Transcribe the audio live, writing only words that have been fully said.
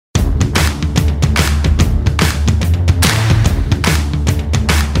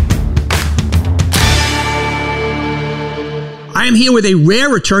I'm here with a rare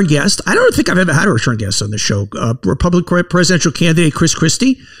return guest. I don't think I've ever had a return guest on the show. Republican presidential candidate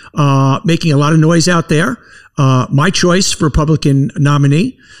Christie, making a lot of noise out there. My choice for Republican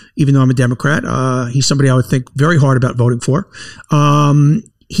nominee, even though I'm a Democrat. He's somebody I would think very hard about voting for.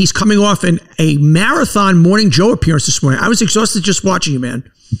 He's coming off a marathon Morning Joe appearance this morning. I was exhausted just watching you,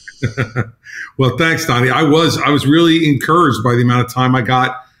 man. Well, thanks, Donnie. I was really encouraged by the amount of time I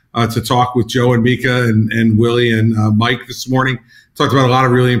got to talk with Joe and Mika and Willie and Mike this morning. Talked about a lot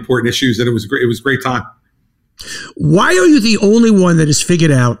of really important issues, and it was great. It was a great time. Why are you the only one that has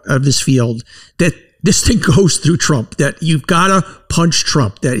figured out of this field that this thing goes through Trump, that you've got to punch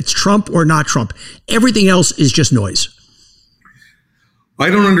Trump, that it's Trump or not Trump? Everything else is just noise. I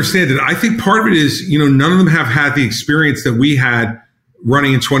don't understand it. I think part of it is, none of them have had the experience that we had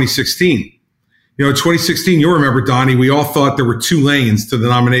running in 2016. In 2016, you'll remember, Donnie, we all thought there were two lanes to the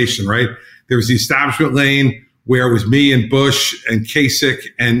nomination, right? There was the establishment lane where it was me and Bush and Kasich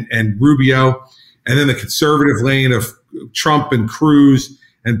and Rubio, and then the conservative lane of Trump and Cruz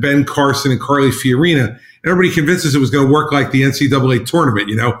and Ben Carson and Carly Fiorina. And everybody convinced us it was going to work like the NCAA tournament,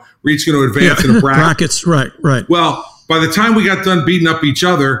 we're each going to advance in a bracket. Brackets, right. Well, by the time we got done beating up each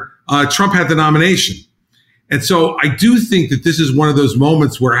other, Trump had the nomination. And so I do think that this is one of those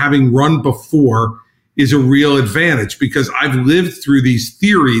moments where having run before is a real advantage, because I've lived through these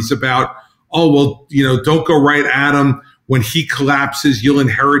theories about, don't go right at him. When he collapses, you'll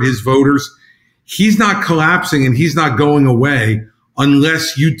inherit his voters. He's not collapsing and he's not going away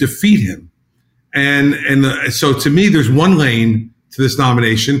unless you defeat him. So to me, there's one lane to this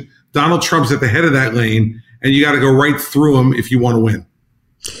nomination. Donald Trump's at the head of that lane, and you got to go right through him if you want to win.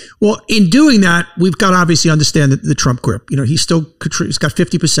 Well, in doing that, we've got to obviously understand the Trump grip. He's got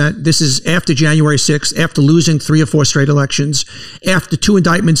 50%. This is after January 6th, after losing 3 or 4 straight elections, after 2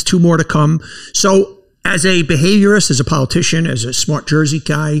 indictments, 2 more to come. So as a behaviorist, as a politician, as a smart Jersey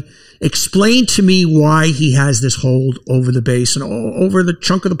guy, explain to me why he has this hold over the base and over the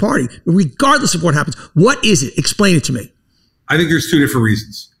chunk of the party, regardless of what happens. What is it? Explain it to me. I think there's 2 different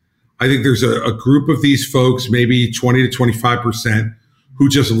reasons. I think there's a group of these folks, maybe 20 to 25%, who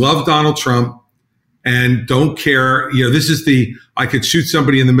just love Donald Trump and don't care. This is I could shoot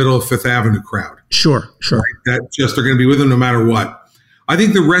somebody in the middle of Fifth Avenue crowd. Sure. Right? That just are going to be with him no matter what. I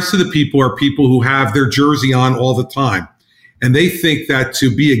think the rest of the people are people who have their jersey on all the time. And they think that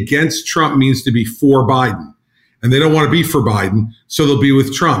to be against Trump means to be for Biden. And they don't want to be for Biden, so they'll be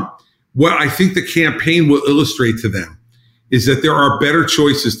with Trump. What I think the campaign will illustrate to them is that there are better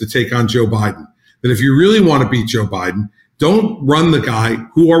choices to take on Joe Biden. That if you really want to beat Joe Biden, don't run the guy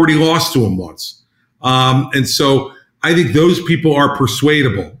who already lost to him once. And so I think those people are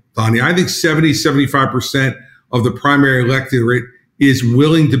persuadable, Donnie. I think 70, 75% of the primary electorate is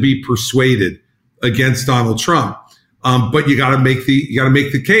willing to be persuaded against Donald Trump. But you got to make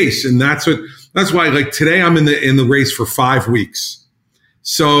the case. And that's why, like today, I'm in the race for 5 weeks.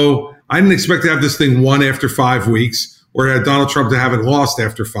 So I didn't expect to have this thing won after 5 weeks, or have Donald Trump to have it lost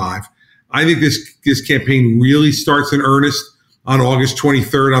after 5. I think this campaign really starts in earnest on August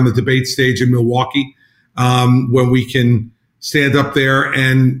 23rd on the debate stage in Milwaukee, when we can stand up there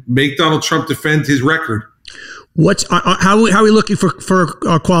and make Donald Trump defend his record. How are we looking for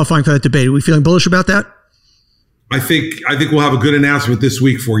qualifying for that debate? Are we feeling bullish about that? I think we'll have a good announcement this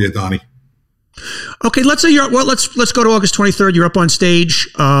week for you, Donnie. Okay, let's say let's go to August 23rd. You're up on stage.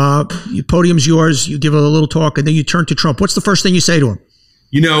 Your podium's yours. You give a little talk, and then you turn to Trump. What's the first thing you say to him?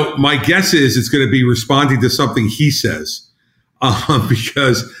 My guess is it's going to be responding to something he says,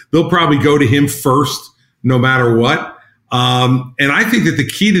 because they'll probably go to him first, no matter what. And I think that the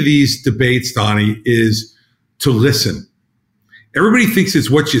key to these debates, Donnie, is to listen. Everybody thinks it's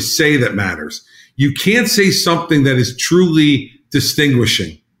what you say that matters. You can't say something that is truly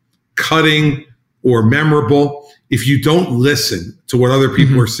distinguishing, cutting, or memorable if you don't listen to what other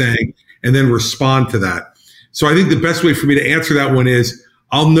people are saying and then respond to that. So I think the best way for me to answer that one is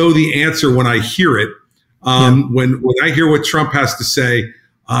I'll know the answer when I hear it. When I hear what Trump has to say,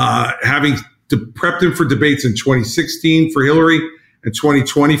 having prepped him for debates in 2016 for Hillary and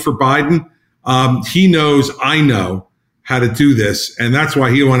 2020 for Biden, he knows I know how to do this, and that's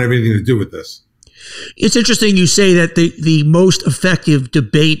why he don't want anything to do with this. It's interesting you say that the most effective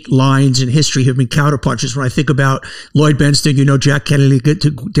debate lines in history have been counterpunches. When I think about Lloyd Benston, Jack Kennedy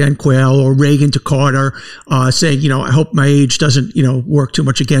to Dan Quayle, or Reagan to Carter, saying, I hope my age doesn't, work too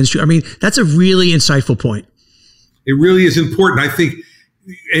much against you. I mean, that's a really insightful point. It really is important. I think,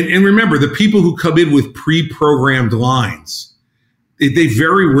 and remember, the people who come in with pre-programmed lines, they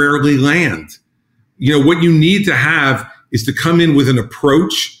very rarely land. What you need to have is to come in with an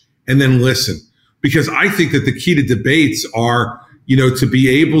approach and then listen. because I think that the key to debates are, to be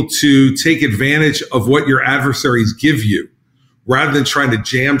able to take advantage of what your adversaries give you rather than trying to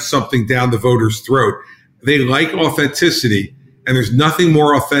jam something down the voter's throat. They like authenticity, and there's nothing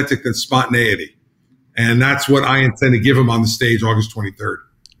more authentic than spontaneity. And that's what I intend to give him on the stage August 23rd.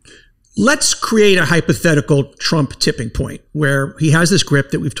 Let's create a hypothetical Trump tipping point where he has this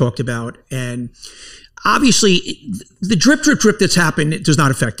grip that we've talked about. And obviously, the drip that's happened, it does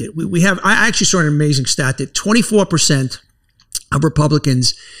not affect it. I actually saw an amazing stat that 24% of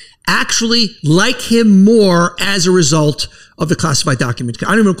Republicans actually like him more as a result of the classified document.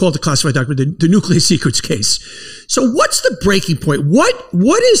 I don't even call it the classified document, the nuclear secrets case. So what's the breaking point?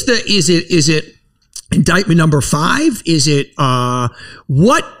 What is it indictment number 5? Is it,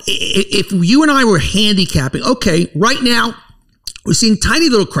 if you and I were handicapping, okay, right now we're seeing tiny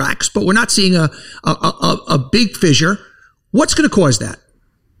little cracks, but we're not seeing a big fissure. What's going to cause that?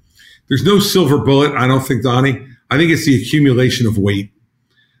 There's no silver bullet, I don't think, Donnie. I think it's the accumulation of weight.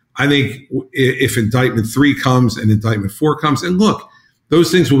 I think if indictment 3 comes and indictment 4 comes, and look, those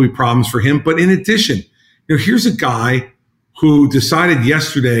things will be problems for him. But in addition, here's a guy who decided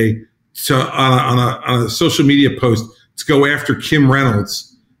yesterday on a social media post to go after Kim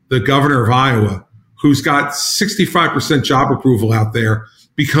Reynolds, the governor of Iowa, who's got 65% job approval out there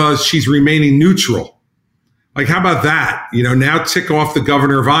because she's remaining neutral. Like, how about that? Now tick off the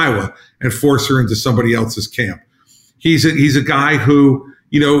governor of Iowa and force her into somebody else's camp. He's a guy who,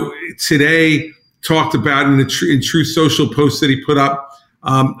 today talked about in True Social post that he put up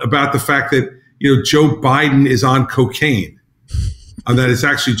about the fact that, Joe Biden is on cocaine. That it's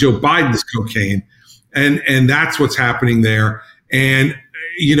actually Joe Biden's cocaine. And that's what's happening there. And,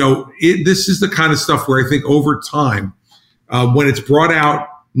 this is the kind of stuff where I think over time, when it's brought out,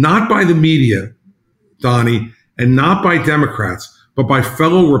 not by the media, Donnie, and not by Democrats, but by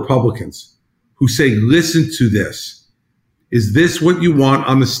fellow Republicans who say, listen to this. Is this what you want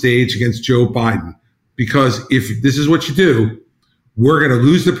on the stage against Joe Biden? Because if this is what you do, we're going to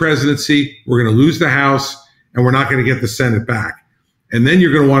lose the presidency, we're going to lose the House, and we're not going to get the Senate back. And then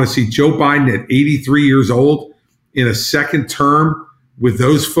you're going to want to see Joe Biden at 83 years old in a second term with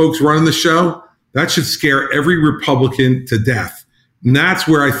those folks running the show. That should scare every Republican to death. And that's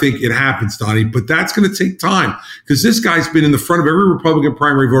where I think it happens, Donnie. But that's going to take time because this guy's been in the front of every Republican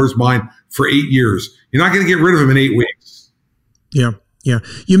primary voter's mind for 8 years. You're not going to get rid of him in 8 weeks. Yeah. Yeah.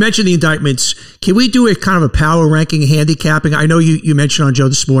 You mentioned the indictments. Can we do a kind of a power ranking handicapping? I know you mentioned on Joe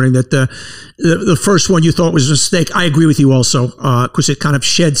this morning that the first one you thought was a mistake. I agree with you also, because it kind of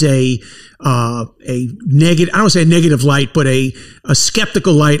sheds a negative, I don't want to say a negative light, but a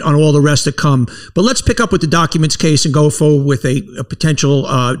skeptical light on all the rest that come. But let's pick up with the documents case and go forward with a potential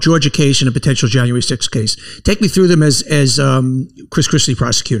Georgia case and a potential January 6th case. Take me through them as Chris Christie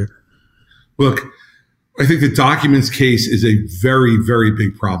prosecutor. Look, I think the documents case is a very, very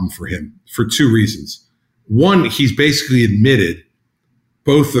big problem for him for 2 reasons. One, he's basically admitted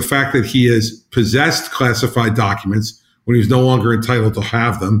both the fact that he has possessed classified documents when he was no longer entitled to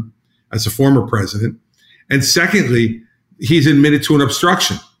have them as a former president. And secondly, he's admitted to an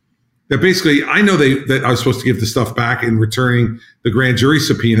obstruction. That basically, I know that I was supposed to give the stuff back in returning the grand jury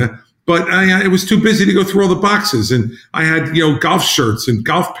subpoena, but I was too busy to go through all the boxes. And I had, golf shirts and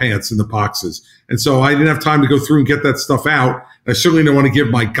golf pants in the boxes. And so I didn't have time to go through and get that stuff out. I certainly don't want to give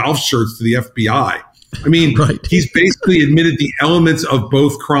my golf shirts to the FBI. I mean, right. He's basically admitted the elements of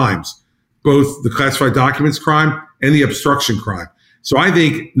both crimes, both the classified documents crime and the obstruction crime. So I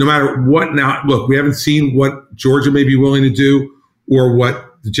think no matter what now, look, we haven't seen what Georgia may be willing to do or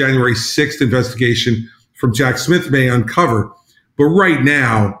what the January 6th investigation from Jack Smith may uncover. But right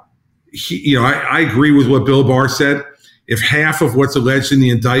now, I agree with what Bill Barr said. If half of what's alleged in the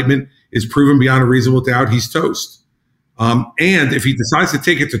indictment is proven beyond a reasonable doubt, he's toast. And if he decides to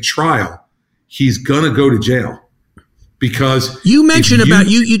take it to trial, he's going to go to jail. Because you mentioned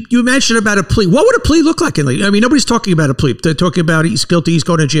you mentioned about a plea. What would a plea look like? Nobody's talking about a plea. They're talking about he's guilty, he's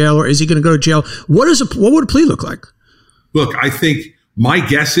going to jail, or is he going to go to jail? What would a plea look like? Look, I think my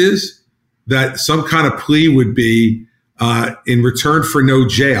guess is that some kind of plea would be in return for no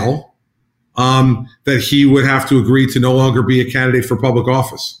jail, that he would have to agree to no longer be a candidate for public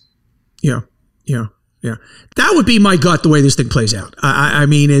office. Yeah. That would be my gut, the way this thing plays out.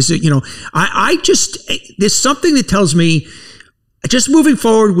 There's something that tells me just moving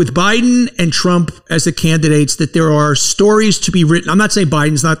forward with Biden and Trump as the candidates that there are stories to be written. I'm not saying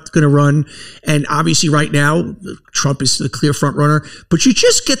Biden's not going to run. And obviously right now, Trump is the clear front runner. But you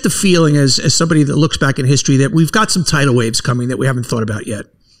just get the feeling as somebody that looks back in history that we've got some tidal waves coming that we haven't thought about yet.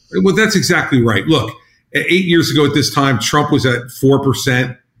 Well, that's exactly right. Look, 8 years ago at this time, Trump was at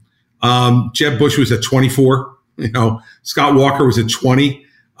 4%. Jeb Bush was at 24. Scott Walker was at 20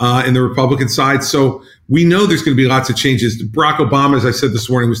 in the Republican side. So we know there's going to be lots of changes. Barack Obama, as I said this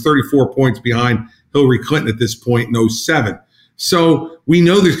morning, was 34 points behind Hillary Clinton at this point in 2007. So we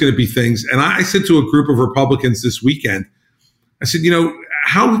know there's going to be things. And I said to a group of Republicans this weekend, I said,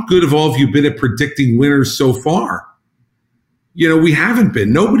 how good have all of you been at predicting winners so far? We haven't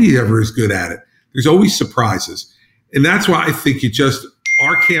been. Nobody ever is good at it. There's always surprises. And that's why I think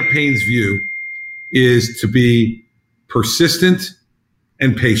our campaign's view is to be persistent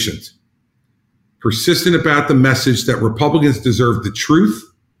and patient. Persistent about the message that Republicans deserve the truth,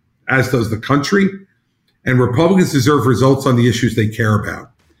 as does the country, and Republicans deserve results on the issues they care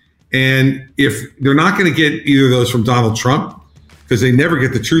about. And if they're not going to get either of those from Donald Trump, because they never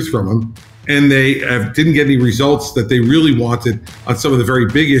get the truth from him, and they didn't get any results that they really wanted on some of the very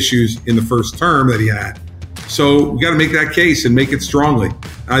big issues in the first term that he had. So we got to make that case and make it strongly.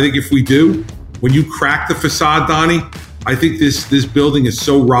 I think if we do, when you crack the facade, Donnie, I think this building is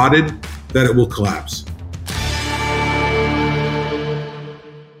so rotted that it will collapse.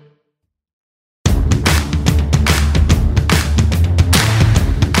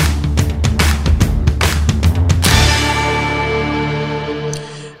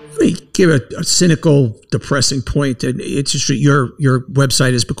 Give a cynical, depressing point, and it's just your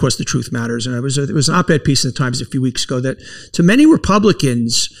website is Because the Truth Matters, and it was an op-ed piece in the Times a few weeks ago that to many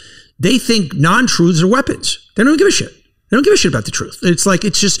Republicans, they think non-truths are weapons. They don't give a shit. They don't give a shit about the truth. It's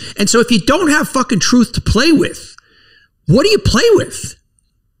just, and so if you don't have fucking truth to play with, what do you play with?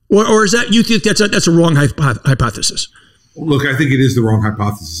 Or is that, you think that's a wrong hypothesis? Look, I think it is the wrong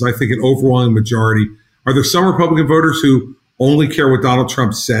hypothesis. I think an overwhelming majority, are there some Republican voters who only care what Donald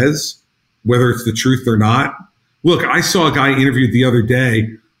Trump says, whether it's the truth or not? Look, I saw a guy interviewed the other day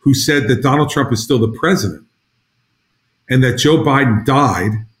who said that Donald Trump is still the president and that Joe Biden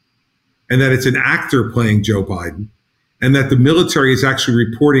died and that it's an actor playing Joe Biden and that the military is actually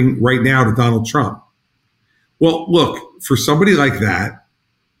reporting right now to Donald Trump. Well, look, for somebody like that,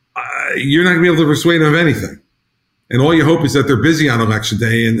 you're not going to be able to persuade them of anything. And all you hope is that they're busy on election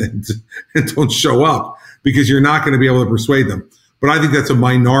day and don't show up, because you're not going to be able to persuade them. But I think that's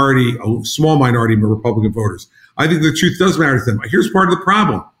a small minority of Republican voters. I think the truth does matter to them. Here's part of the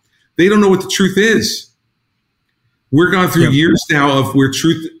problem. They don't know what the truth is. We're gone through years now of where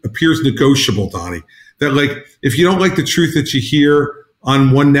truth appears negotiable, Donnie. That if you don't like the truth that you hear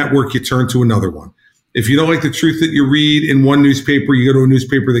on one network, you turn to another one. If you don't like the truth that you read in one newspaper, you go to a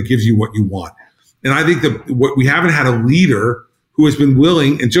newspaper that gives you what you want. And I think that what we haven't had a leader who has been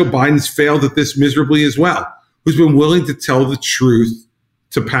willing, and Joe Biden's failed at this miserably as well, who's been willing to tell the truth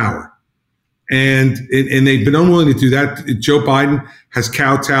to power. And they've been unwilling to do that. Joe Biden has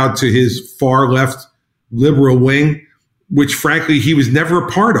kowtowed to his far left liberal wing, which frankly, he was never a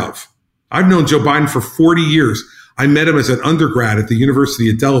part of. I've known Joe Biden for 40 years. I met him as an undergrad at the University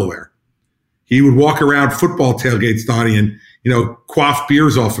of Delaware. He would walk around football tailgates, Donnie, and, quaff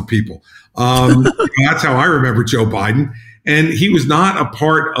beers off of people. That's how I remember Joe Biden. And he was not a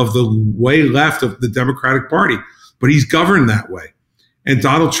part of the way left of the Democratic Party, but he's governed that way. And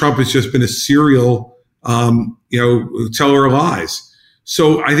Donald Trump has just been a serial, teller of lies.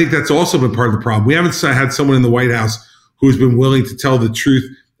 So I think that's also been part of the problem. We haven't had someone in the White House who has been willing to tell the truth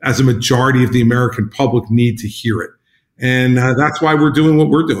as a majority of the American public need to hear it. And that's why we're doing what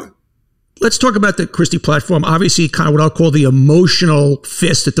we're doing. Let's talk about the Christie platform. Obviously, kind of what I'll call the emotional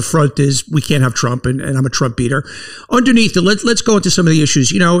fist at the front is we can't have Trump, and I'm a Trump beater. Underneath it, let's go into some of the issues.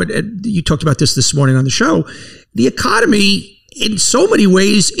 You talked about this morning on the show. The economy, in so many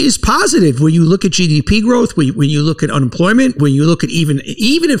ways, is positive. When you look at GDP growth, when you look at unemployment, when you look at even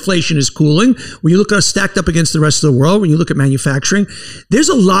inflation is cooling, when you look at us stacked up against the rest of the world, when you look at manufacturing, there's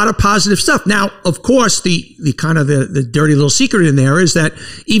a lot of positive stuff. Now, of course, the kind of the dirty little secret in there is that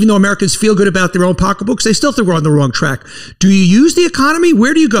even though Americans feel good about their own pocketbooks, they still think we're on the wrong track. Do you use the economy?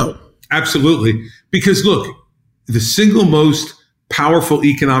 Where do you go? Absolutely. Because look, the single most powerful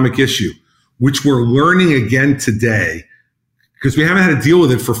economic issue, which we're learning again today, because we haven't had to deal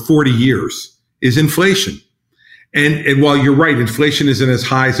with it for 40 years, is inflation. And while you're right, inflation isn't as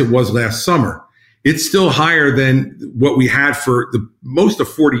high as it was last summer. It's still higher than what we had for the most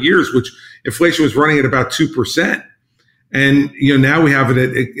of 40 years, which inflation was running at about 2%. And, now we have it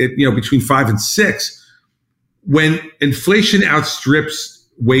at between 5 and 6. When inflation outstrips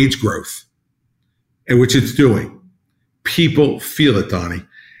wage growth, and which it's doing, people feel it, Donnie.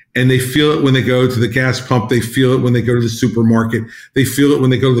 And they feel it when they go to the gas pump. They feel it when they go to the supermarket. They feel it when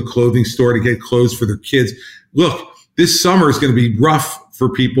they go to the clothing store to get clothes for their kids. Look, this summer is going to be rough for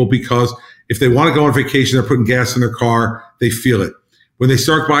people because if they want to go on vacation, they're putting gas in their car. They feel it. when they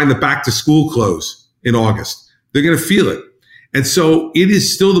start buying the back to school clothes in August. They're going to feel it. And so it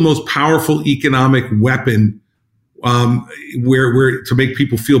is still the most powerful economic weapon where to make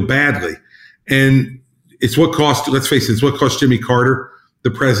people feel badly. And it's what cost, let's face it, it's what cost Jimmy Carter the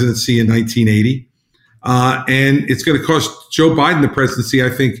presidency in 1980. And it's going to cost Joe Biden the presidency,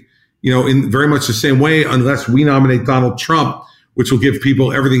 I think, in very much the same way, unless we nominate Donald Trump, which will give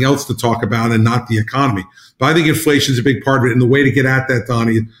people everything else to talk about and not the economy. But I think inflation is a big part of it. And the way to get at that,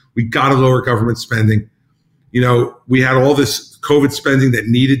 Donnie, we got to lower government spending. We had all this COVID spending that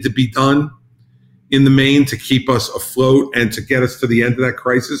needed to be done in the main to keep us afloat and to get us to the end of that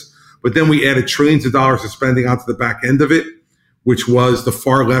crisis. But then we added trillions of dollars of spending onto the back end of it, which was the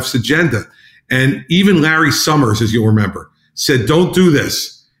far left's agenda. And even Larry Summers, as you'll remember, said, don't do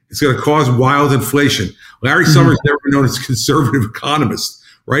this. It's going to cause wild inflation. Larry Summers never been known as a conservative economist,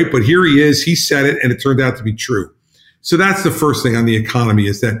 right? But here he is. He said it, and it turned out to be true. So that's the first thing on the economy,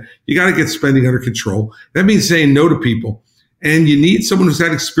 is that you got to get spending under control. That means saying no to people. And you need someone who's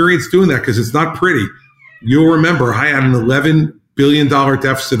had experience doing that, because it's not pretty. You'll remember I had an $11 billion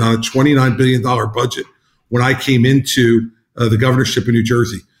deficit on a $29 billion budget when I came into the governorship in New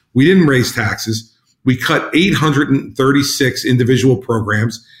Jersey. We didn't raise taxes. We cut 836 individual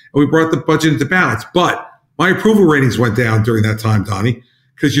programs, and we brought the budget into balance. But my approval ratings went down during that time, Donnie,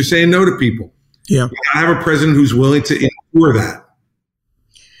 because you're saying no to people. Yeah, I have a president who's willing to endure that.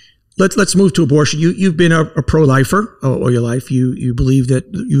 Let's move to abortion. You've been a pro-lifer all your life. You believe that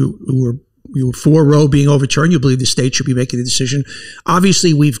you were for Roe being overturned. You believe the state should be making the decision.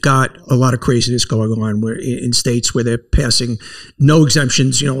 Obviously, we've got a lot of craziness going on where in states where they're passing no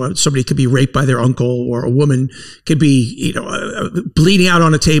exemptions. Somebody could be raped by their uncle, or a woman could be bleeding out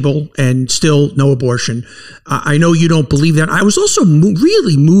on a table and still no abortion. I know you don't believe that. I was also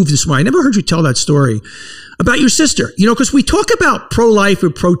really moved this morning. I never heard you tell that story about your sister. Because we talk about pro-life or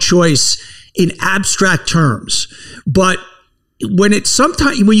pro-choice in abstract terms, but when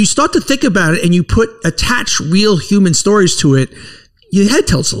you start to think about it and you attach real human stories to it, your head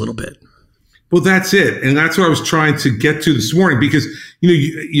tilts a little bit. Well, that's it. And that's what I was trying to get to this morning, because,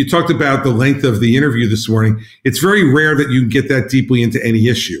 you talked about the length of the interview this morning. It's very rare that you can get that deeply into any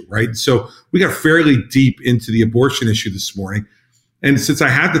issue, right? So we got fairly deep into the abortion issue this morning. And since I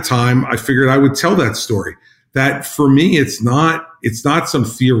had the time, I figured I would tell that story. That for me, it's not some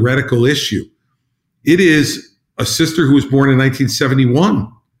theoretical issue. It is a sister who was born in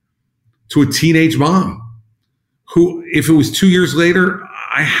 1971 to a teenage mom who, if it was 2 years later,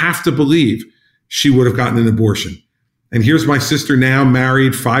 I have to believe she would have gotten an abortion. And here's my sister now,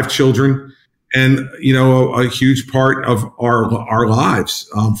 married, 5 children, and, a huge part of our lives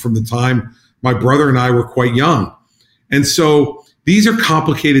from the time my brother and I were quite young. And so these are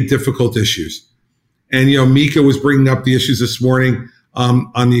complicated, difficult issues. And, Mika was bringing up the issues this morning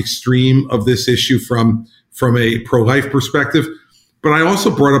on the extreme of this issue from a pro-life perspective. But I also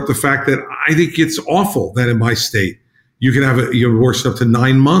brought up the fact that I think it's awful that in my state, you can have your abortion up to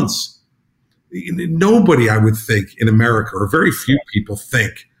 9 months. Nobody, I would think, in America, or very few people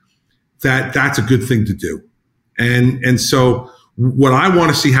think that that's a good thing to do. And so what I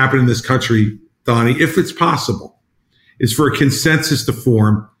want to see happen in this country, Donnie, if it's possible, is for a consensus to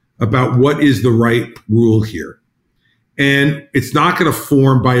form about what is the right rule here. And it's not going to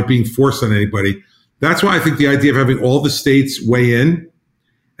form by it being forced on anybody. That's why I think the idea of having all the states weigh in,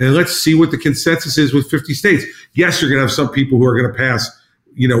 and let's see what the consensus is with 50 states. Yes, you're going to have some people who are going to pass,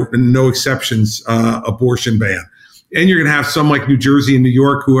 no exceptions, abortion ban. And you're going to have some like New Jersey and New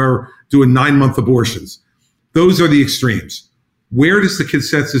York who are doing 9-month abortions. Those are the extremes. Where does the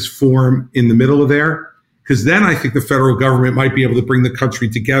consensus form in the middle of there? Because then I think the federal government might be able to bring the country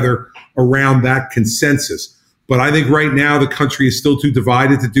together around that consensus. But I think right now the country is still too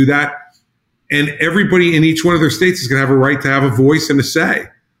divided to do that. And everybody in each one of their states is going to have a right to have a voice and a say.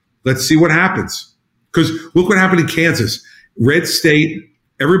 Let's see what happens. Because look what happened in Kansas. Red state,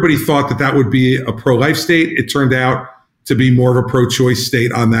 everybody thought that would be a pro-life state. It turned out to be more of a pro-choice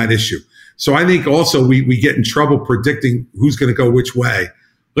state on that issue. So I think also we get in trouble predicting who's going to go which way.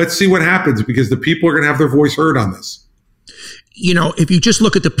 Let's see what happens, because the people are going to have their voice heard on this. If you just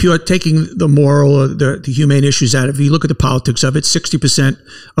look at the pure, taking the moral or the humane issues out, if you look at the politics of it, 60%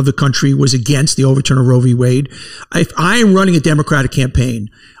 of the country was against the overturn of Roe v. Wade. If I am running a Democratic campaign,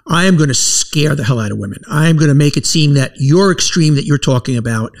 I am going to scare the hell out of women. I am going to make it seem that your extreme that you're talking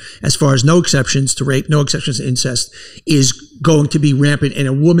about, as far as no exceptions to rape, no exceptions to incest, is going to be rampant. And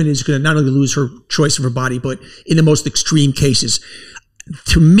a woman is going to not only lose her choice of her body, but in the most extreme cases.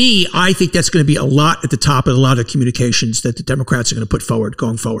 To me, I think that's going to be a lot at the top of a lot of communications that the Democrats are going to put forward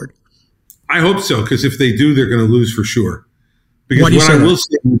going forward. I hope so, because if they do, they're going to lose for sure. Because what I will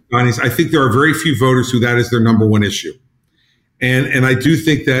say, Donnie, is I think there are very few voters who that is their number one issue. And I do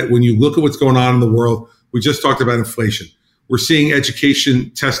think that when you look at what's going on in the world, we just talked about inflation. We're seeing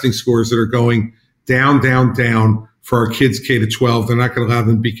education testing scores that are going down, down, down for our kids K to 12. They're not going to allow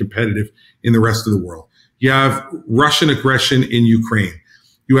them to be competitive in the rest of the world. You have Russian aggression in Ukraine.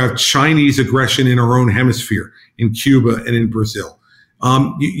 You have Chinese aggression in our own hemisphere, in Cuba and in Brazil.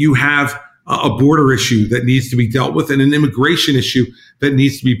 You have a border issue that needs to be dealt with and an immigration issue that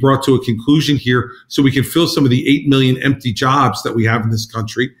needs to be brought to a conclusion here so we can fill some of the 8 million empty jobs that we have in this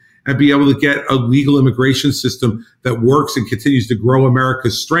country and be able to get a legal immigration system that works and continues to grow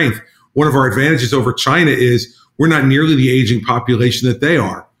America's strength. One of our advantages over China is we're not nearly the aging population that they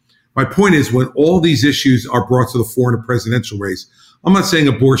are. My point is, when all these issues are brought to the fore in a presidential race, I'm not saying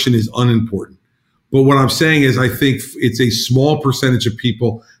abortion is unimportant, but what I'm saying is I think it's a small percentage of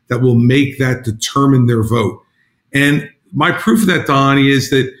people that will make that determine their vote. And my proof of that, Donnie, is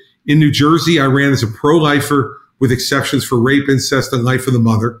that in New Jersey, I ran as a pro-lifer with exceptions for rape, incest, and life of the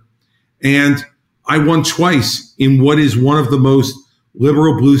mother. And I won twice in what is one of the most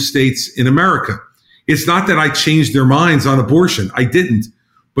liberal blue states in America. It's not that I changed their minds on abortion. I didn't.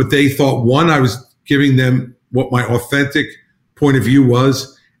 But they thought, one, I was giving them what my authentic point of view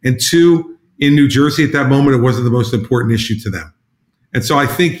was. And two, in New Jersey at that moment, it wasn't the most important issue to them. And so I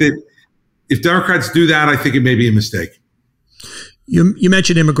think that if Democrats do that, I think it may be a mistake. You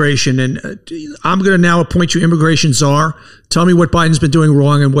mentioned immigration, and I'm going to now appoint you immigration czar. Tell me what Biden's been doing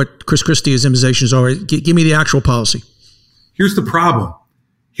wrong and what Chris Christie's immunizations are. Give me the actual policy. Here's the problem.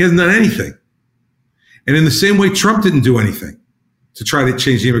 He hasn't done anything. And in the same way, Trump didn't do anything to try to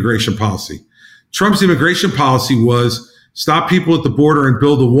change the immigration policy. Trump's immigration policy was stop people at the border and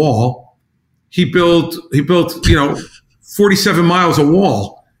build a wall. He built 47 miles of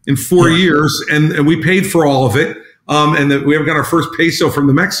wall in 4 years, and we paid for all of it. And we haven't got our first peso from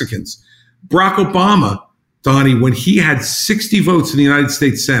the Mexicans. Barack Obama, Donnie, when he had 60 votes in the United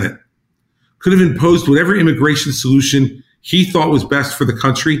States Senate, could have imposed whatever immigration solution he thought was best for the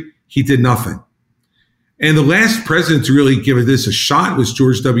country. He did nothing. And the last president to really give this a shot was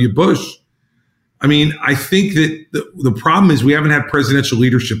George W. Bush. I mean, I think that the problem is we haven't had presidential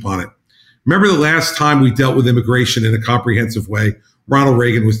leadership on it. Remember the last time we dealt with immigration in a comprehensive way, Ronald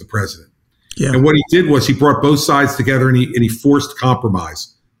Reagan was the president. Yeah. And what he did was he brought both sides together and he forced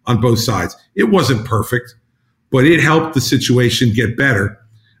compromise on both sides. It wasn't perfect, but it helped the situation get better.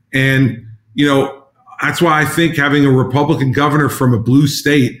 And, that's why I think having a Republican governor from a blue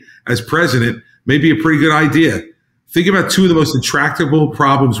state as president may be a pretty good idea. Think about two of the most intractable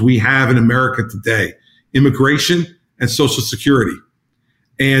problems we have in America today, immigration and Social Security.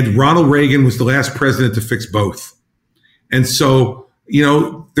 And Ronald Reagan was the last president to fix both. And so,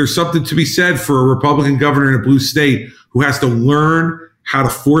 there's something to be said for a Republican governor in a blue state who has to learn how to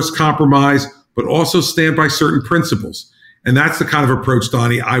force compromise, but also stand by certain principles. And that's the kind of approach,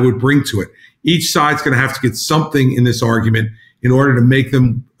 Donnie, I would bring to it. Each side's going to have to get something in this argument in order to make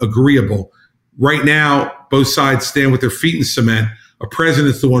them agreeable. Right now, both sides stand with their feet in cement. A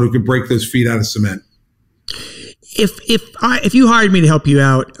president's the one who can break those feet out of cement. If you hired me to help you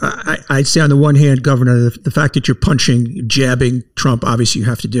out, I'd say on the one hand, Governor, the fact that you're punching, jabbing Trump, obviously you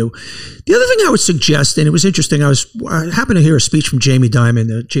have to do. The other thing I would suggest, and it was interesting, I happened to hear a speech from Jamie Dimon,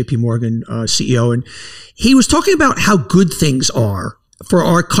 the JP Morgan CEO, and he was talking about how good things are for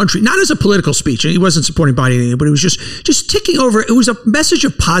our country, not as a political speech. And he wasn't supporting Biden, but it was just ticking over. It was a message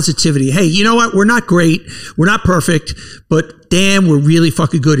of positivity. Hey, you know what? We're not great. We're not perfect, but damn, we're really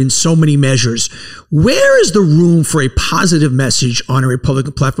fucking good in so many measures. Where is the room for a positive message on a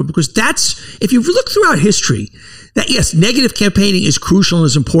Republican platform? Because if you look throughout history, that yes, negative campaigning is crucial and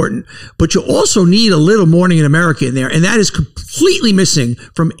is important, but you also need a little Morning in America in there. And that is completely missing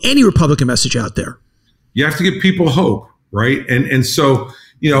from any Republican message out there. You have to give people hope. Right. And so,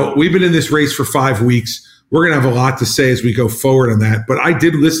 we've been in this race for 5 weeks. We're going to have a lot to say as we go forward on that. But I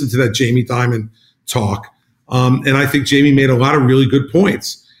did listen to that Jamie Dimon talk. And I think Jamie made a lot of really good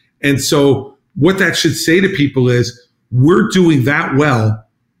points. And so what that should say to people is we're doing that well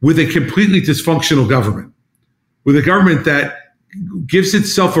with a completely dysfunctional government, with a government that gives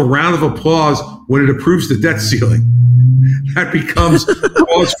itself a round of applause when it approves the debt ceiling. That becomes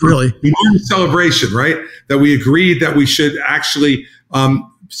cause for really enormous celebration, right? That we agreed that we should actually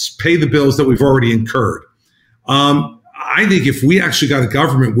pay the bills that we've already incurred. I think if we actually got a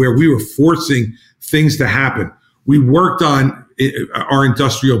government where we were forcing things to happen, we worked on our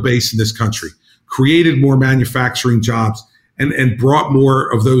industrial base in this country, created more manufacturing jobs, and brought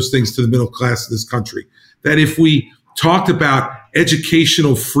more of those things to the middle class of this country. That if we talked about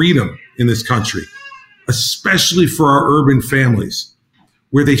educational freedom in this country, especially for our urban families,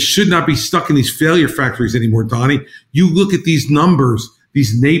 where they should not be stuck in these failure factories anymore, Donnie. You look at these numbers,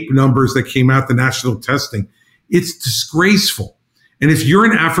 these NAEP numbers that came out, the national testing, it's disgraceful. And if you're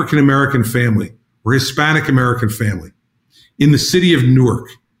an African-American family or Hispanic American family in the city of Newark,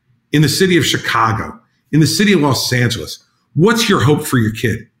 in the city of Chicago, in the city of Los Angeles, what's your hope for your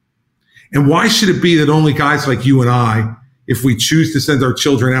kid? And why should it be that only guys like you and I, if we choose to send our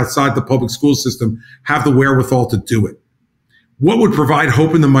children outside the public school system, have the wherewithal to do it? What would provide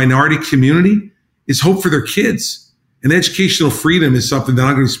hope in the minority community is hope for their kids. And educational freedom is something that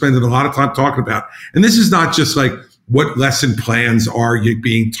I'm going to be spending a lot of time talking about. And this is not just like what lesson plans are you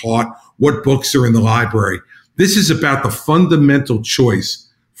being taught, what books are in the library. This is about the fundamental choice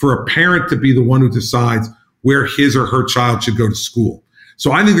for a parent to be the one who decides where his or her child should go to school.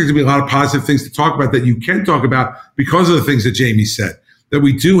 So I think there's going to be a lot of positive things to talk about that you can talk about because of the things that Jamie said, that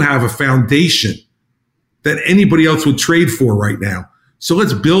we do have a foundation that anybody else would trade for right now. So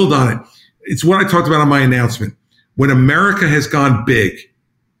let's build on it. It's what I talked about on my announcement. When America has gone big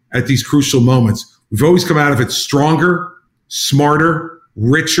at these crucial moments, we've always come out of it stronger, smarter,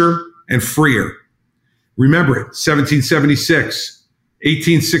 richer, and freer. Remember it, 1776,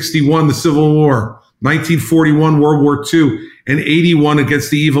 1861, the Civil War, 1941, World War II, and 81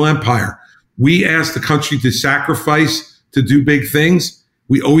 against the evil empire. We asked the country to sacrifice to do big things.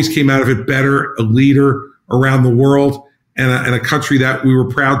 We always came out of it better, a leader around the world, and a country that we were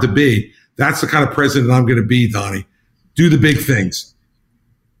proud to be. That's the kind of president I'm going to be, Donnie. Do the big things.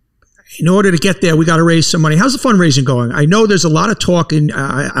 In order to get there, we got to raise some money. How's the fundraising going? I know there's a lot of talk, and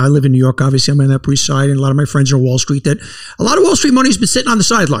I live in New York, obviously. I'm on the Upper East Side, and a lot of my friends are on Wall Street, that a lot of Wall Street money's been sitting on the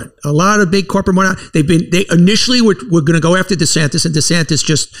sideline. A lot of big corporate money. They initially were going to go after DeSantis, and DeSantis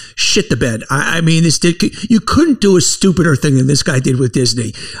just shit the bed. I mean, you couldn't do a stupider thing than this guy did with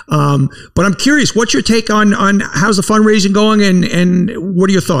Disney. But I'm curious, what's your take on how's the fundraising going, and what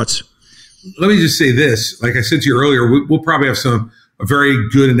are your thoughts? Let me just say this. Like I said to you earlier, we'll probably have a very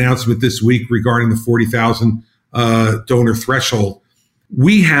good announcement this week regarding the 40,000 donor threshold.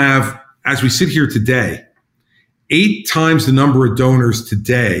 We have, as we sit here today, 8 times the number of donors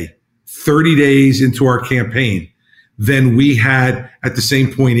today, 30 days into our campaign, than we had at the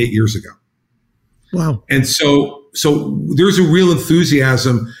same point 8 years ago. Wow. And so there's a real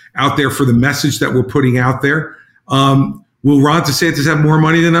enthusiasm out there for the message that we're putting out there. Will Ron DeSantis have more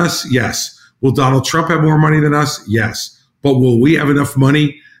money than us? Yes. Will Donald Trump have more money than us? Yes. But will we have enough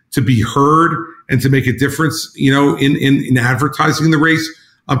money to be heard and to make a difference, in advertising the race?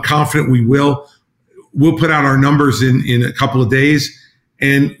 I'm confident we will. We'll put out our numbers in a couple of days.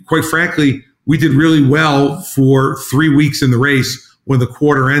 And quite frankly, we did really well for 3 weeks in the race when the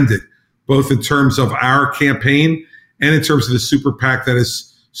quarter ended, both in terms of our campaign and in terms of the super PAC that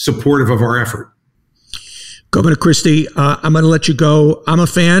is supportive of our effort. Governor Christie, I'm going to let you go. I'm a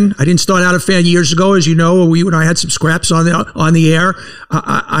fan. I didn't start out a fan years ago, as you know. You and I had some scraps on the air.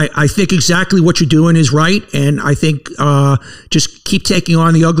 I think exactly what you're doing is right, and I think just keep taking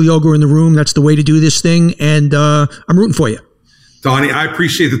on the ugly ogre in the room. That's the way to do this thing, and I'm rooting for you. Donnie, I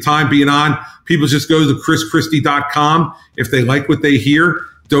appreciate the time being on. People just go to chrischristie.com. If they like what they hear,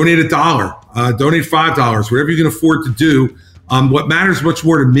 donate $1, donate $5, whatever you can afford to do. What matters much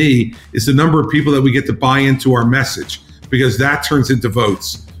more to me is the number of people that we get to buy into our message, because that turns into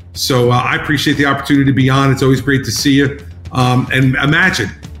votes. So I appreciate the opportunity to be on. It's always great to see you. And imagine,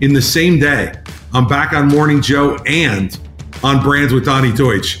 in the same day, I'm back on Morning Joe and on Brands with Donnie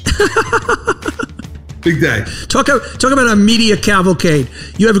Deutsch. Big day. Talk about a media cavalcade.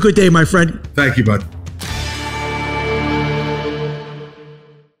 You have a good day, my friend. Thank you, bud.